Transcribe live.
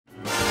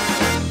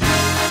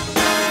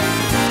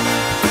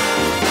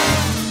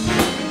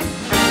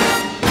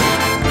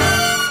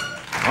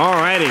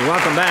righty,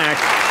 welcome back.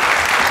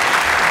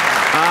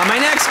 My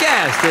next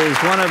guest is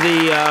one of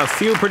the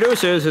few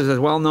producers who's as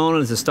well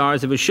known as the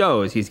stars of his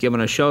shows. He's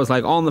given us shows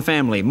like All in the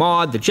Family,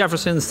 Maude, The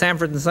Jeffersons,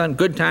 Sanford and Son,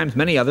 Good Times,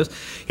 many others.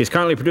 He's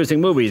currently producing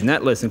movies, and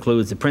that list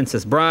includes The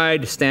Princess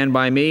Bride, Stand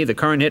By Me, the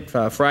current hit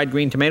Fried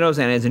Green Tomatoes,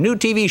 and has a new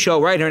TV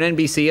show right here on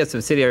NBC, it's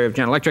a subsidiary of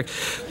General Electric,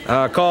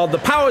 called The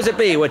Powers That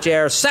Be, which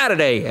airs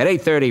Saturday at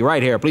 8:30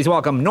 right here. Please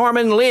welcome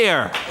Norman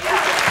Lear.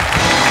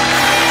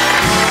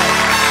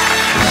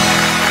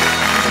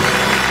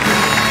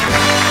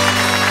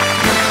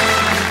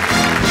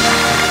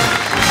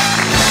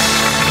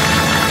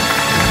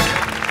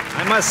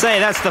 I must say,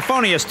 that's the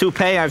phoniest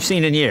toupee I've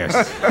seen in years.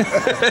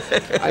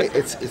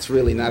 It's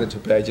really not a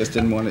toupee. I just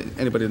didn't want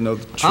anybody to know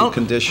the true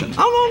condition.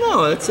 Oh,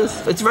 no.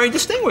 It's very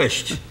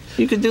distinguished.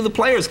 You could do the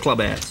Players Club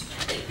ads.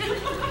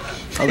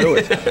 I'll do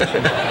it.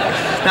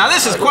 Now,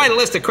 this is quite a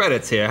list of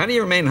credits here. How do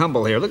you remain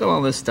humble here? Look at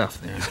all this stuff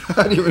there.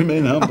 How do you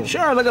remain humble? Oh,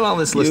 sure, look at all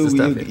this list of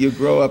stuff here. You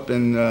grow up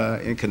in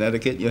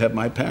Connecticut. You have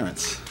my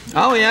parents.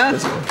 Oh, yeah?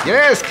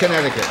 Yes,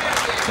 Connecticut.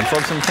 Some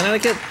folks in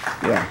Connecticut?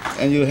 Yeah,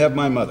 and you have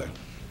my mother.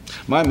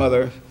 My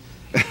mother...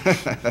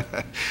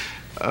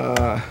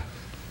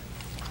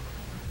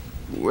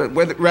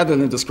 rather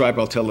than describe,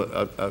 I'll tell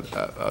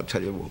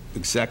you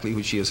exactly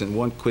who she is. In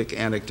one quick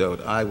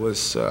anecdote, I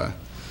was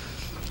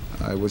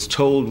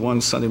told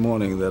one Sunday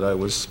morning that I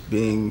was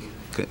being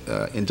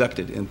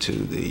inducted into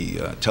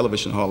the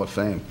Television Hall of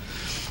Fame.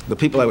 The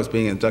people I was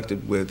being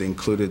inducted with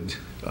included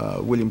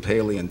William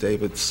Paley and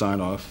David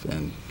Sarnoff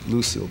and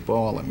Lucille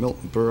Ball and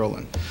Milton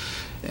Berle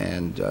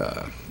and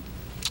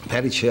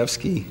Patty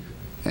Chayefsky,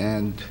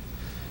 and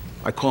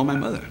I call my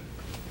mother,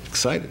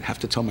 excited, have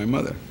to tell my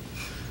mother.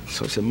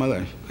 So I said,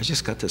 Mother, I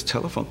just got this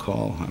telephone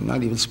call. I'm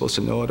not even supposed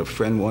to know it. A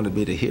friend wanted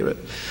me to hear it.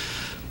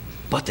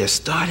 But they're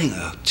starting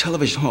a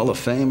Television Hall of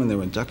Fame, and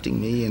they're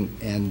inducting me,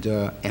 and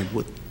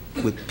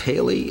with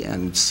Paley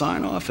and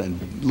Sarnoff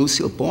and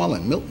Lucille Ball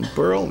and Milton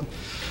Berle.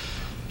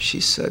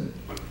 She said,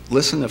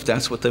 listen, if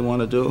that's what they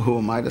want to do, who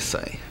am I to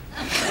say?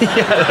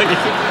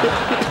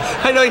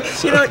 I know,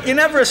 you're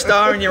never a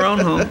star in your own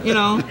home,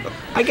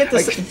 I get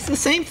this, it's the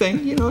same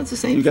thing, it's the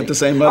same thing. You got the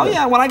same mother? Oh,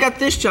 yeah, when I got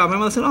this job, my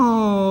mother said,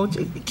 oh,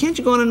 can't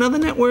you go on another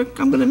network?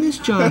 I'm going to miss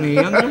Johnny.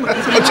 I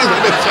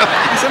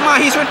said, Ma,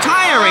 he's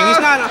retiring. He's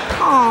not,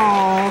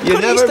 you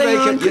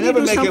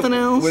never make it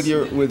else? with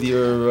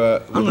your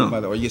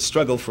mother, or you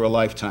struggle for a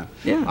lifetime.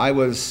 Yeah. I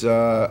was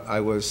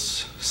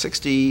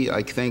 60,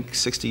 I think,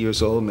 60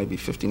 years old, maybe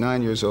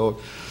 59 years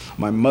old.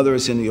 My mother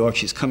is in New York.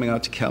 She's coming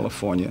out to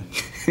California.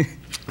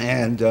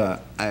 And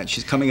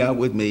she's coming out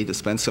with me to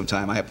spend some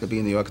time. I happen to be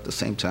in New York at the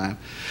same time.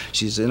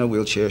 She's in a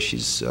wheelchair.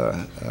 She's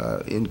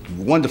in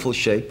wonderful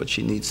shape, but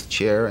she needs the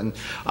chair. And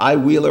I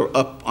wheel her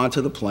up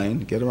onto the plane,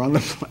 get her on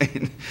the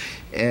plane.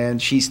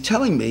 And she's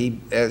telling me,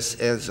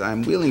 as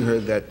I'm wheeling her,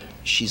 that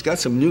she's got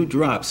some new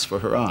drops for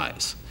her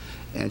eyes.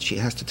 And she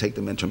has to take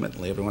them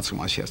intermittently. Every once in a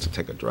while, she has to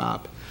take a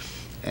drop.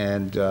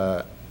 And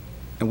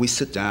we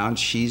sit down.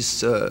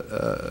 She's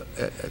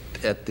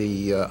at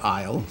the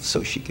aisle,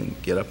 so she can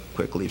get up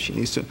quickly if she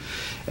needs to.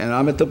 And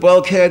I'm at the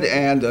bulkhead,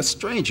 and a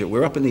stranger,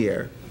 we're up in the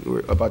air,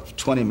 we're about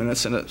 20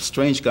 minutes, and a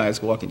strange guy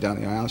is walking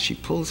down the aisle. She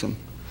pulls him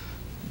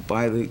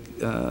by the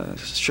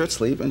shirt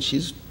sleeve, and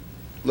she's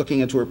looking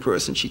into her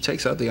purse, and she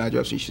takes out the eye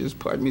drops, and she says,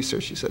 pardon me, sir,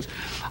 she says,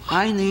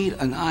 I need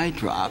an eye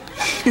drop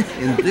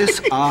in this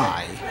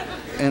eye,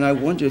 and I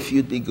wonder if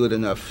you'd be good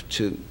enough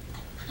to...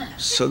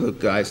 So the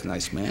guy's a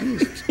nice man.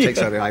 He takes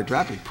out the eye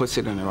drop, he puts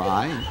it in her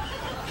eye, and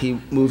he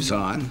moves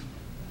on,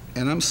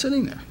 and I'm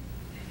sitting there.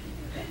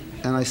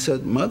 And I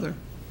said, Mother,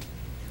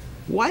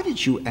 why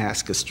did you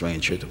ask a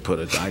stranger to put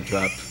an eye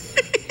drop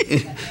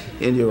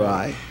in your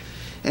eye?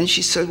 And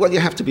she said, well, you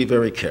have to be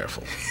very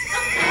careful.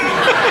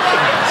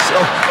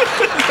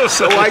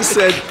 So I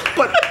said,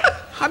 but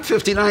I'm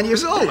 59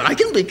 years old, and I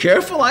can be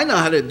careful. I know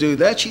how to do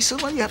that. She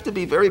said, well, you have to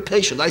be very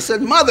patient. I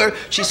said, Mother,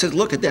 she said,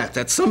 look at that.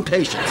 That's some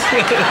patience.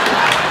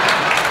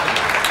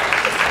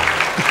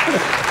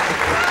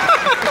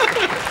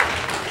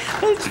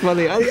 That's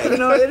funny.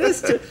 It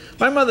is too.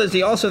 My mother's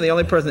also the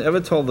only person that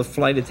ever told the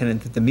flight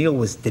attendant that the meal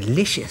was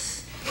delicious.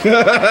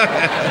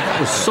 It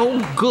was so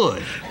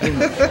good.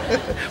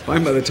 My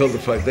mother told the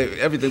flight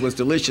everything was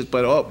delicious,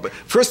 but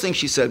first thing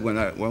she said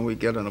when we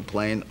get on a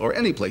plane or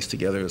any place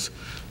together is,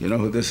 you know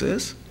who this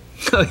is?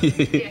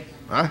 Yeah.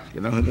 Huh?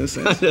 You know who this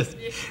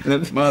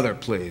is? Mother,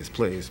 please,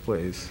 please,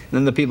 please.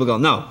 Then the people go,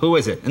 no, who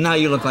is it? And now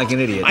you look like an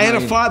idiot. I had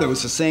a father who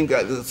was the same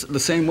guy, the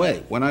same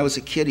way. When I was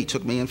a kid, he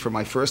took me in for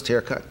my first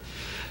haircut.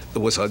 It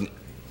was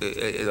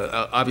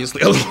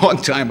obviously a long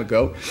time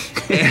ago,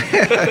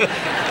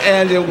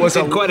 and it was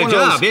quite a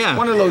job, yeah.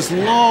 One of those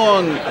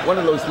long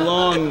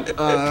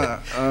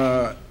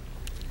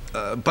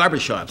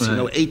barbershops,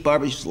 right. 8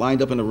 barbershops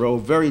lined up in a row,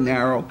 very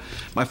narrow.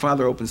 My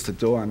father opens the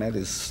door, I'm at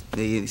his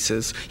knee, and he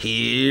says,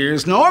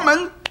 here's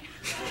Norman.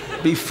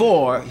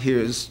 Before,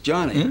 here's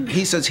Johnny. Yeah.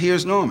 He says,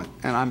 here's Norman.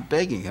 And I'm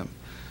begging him,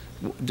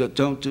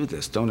 don't do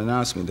this. Don't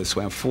announce me this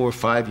way. I'm 4 or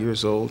 5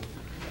 years old,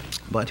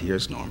 but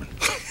here's Norman.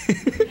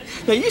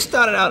 Now, you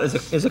started out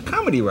as a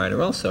comedy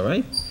writer also,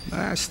 right?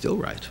 I still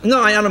write.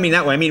 No, I don't mean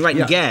that way. I mean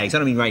writing Yeah. gags. I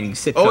don't mean writing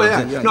sitcoms. Oh,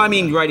 yeah. No, I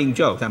mean writing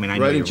jokes. I mean, I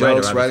know Writing you're a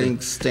writer, jokes, obviously.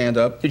 writing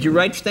stand-up. Did you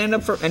write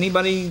stand-up for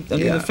anybody,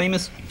 any of the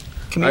famous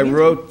I comedians?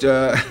 wrote,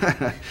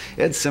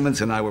 Ed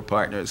Simmons and I were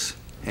partners,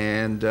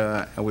 and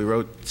we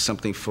wrote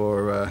something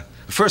for,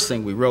 the first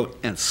thing we wrote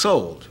and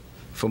sold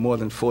for more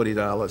than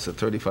 $40 or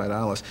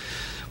 $35.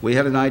 We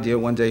had an idea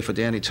one day for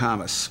Danny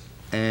Thomas,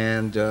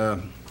 and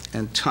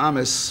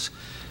Thomas,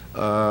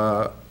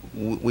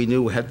 we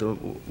knew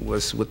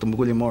was with the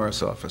William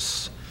Morris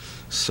office.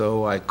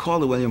 So I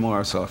called the William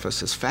Morris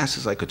office as fast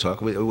as I could talk.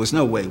 There was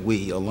no way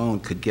we alone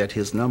could get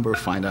his number,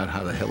 find out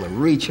how the hell to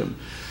reach him.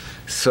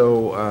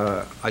 So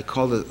I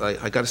called it,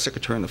 I got a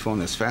secretary on the phone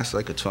as fast as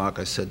I could talk.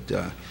 I said,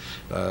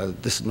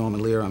 this is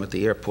Norman Lear. I'm at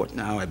the airport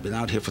now. I've been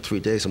out here for 3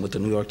 days. I'm with the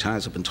New York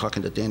Times. I've been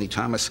talking to Danny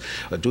Thomas,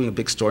 doing a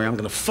big story. I'm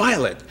going to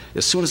file it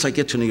as soon as I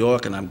get to New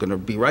York, and I'm going to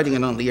be writing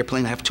it on the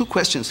airplane. I have 2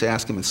 questions to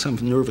ask him, and some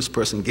nervous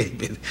person gave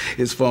me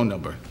his phone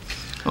number.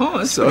 Oh,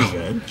 that's pretty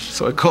good.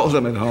 So I called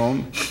him at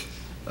home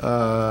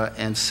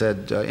and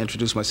said,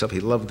 introduced myself. He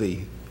loved the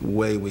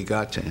way we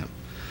got to him.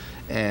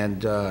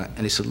 And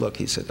he said, look,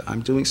 he said,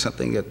 I'm doing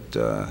something at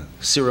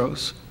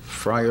Ciro's,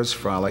 Friars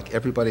Frolic.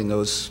 Everybody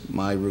knows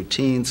my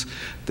routines.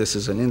 This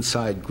is an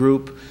inside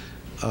group.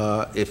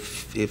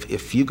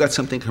 If you got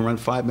something can run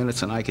 5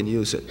 minutes and I can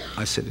use it.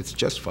 I said, it's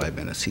just 5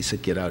 minutes. He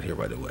said, get out here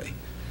right away.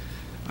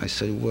 I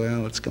said,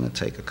 well, it's going to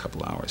take a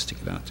couple hours to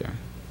get out there.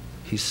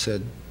 He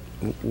said,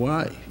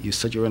 why? You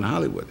said you're in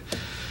Hollywood.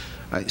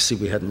 I see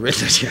we hadn't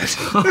written it yet.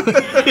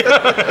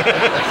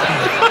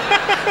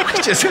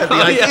 We just had the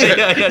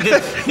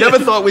idea. Never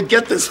thought we'd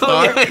get this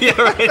far. Right.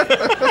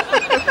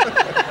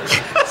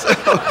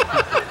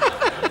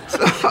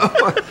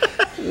 So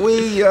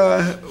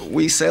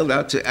we sailed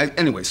out to,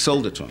 anyway,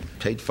 sold it to him.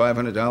 Paid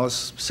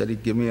 $500, said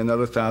he'd give me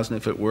another $1,000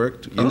 if it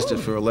worked. Used it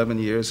for 11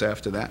 years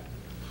after that.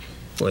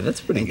 Boy,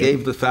 that's pretty and good. And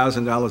gave the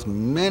 $1,000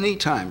 many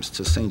times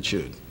to St.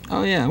 Jude.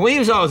 Oh, yeah. Well, he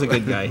was always a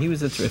good guy. He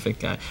was a terrific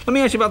guy. Let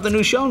me ask you about the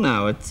new show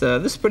now. It's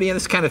this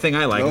kind of thing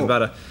I like. It's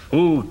about a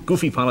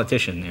goofy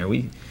politician there.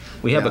 We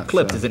have a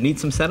clip. Does it need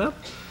some setup?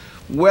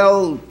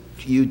 Well,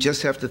 you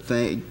just have to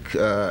think.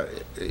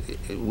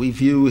 We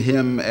view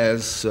him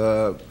as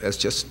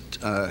just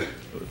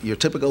your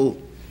typical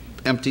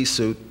empty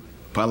suit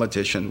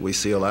politician. We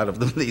see a lot of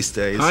them these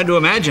days. Hard to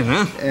imagine,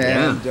 huh?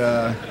 And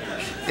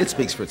it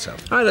speaks for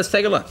itself. All right, let's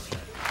take a look.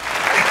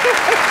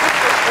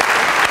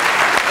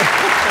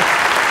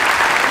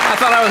 I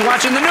thought I was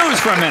watching the news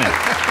for a minute.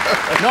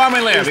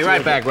 Norman Lear, be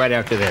right back right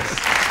after this.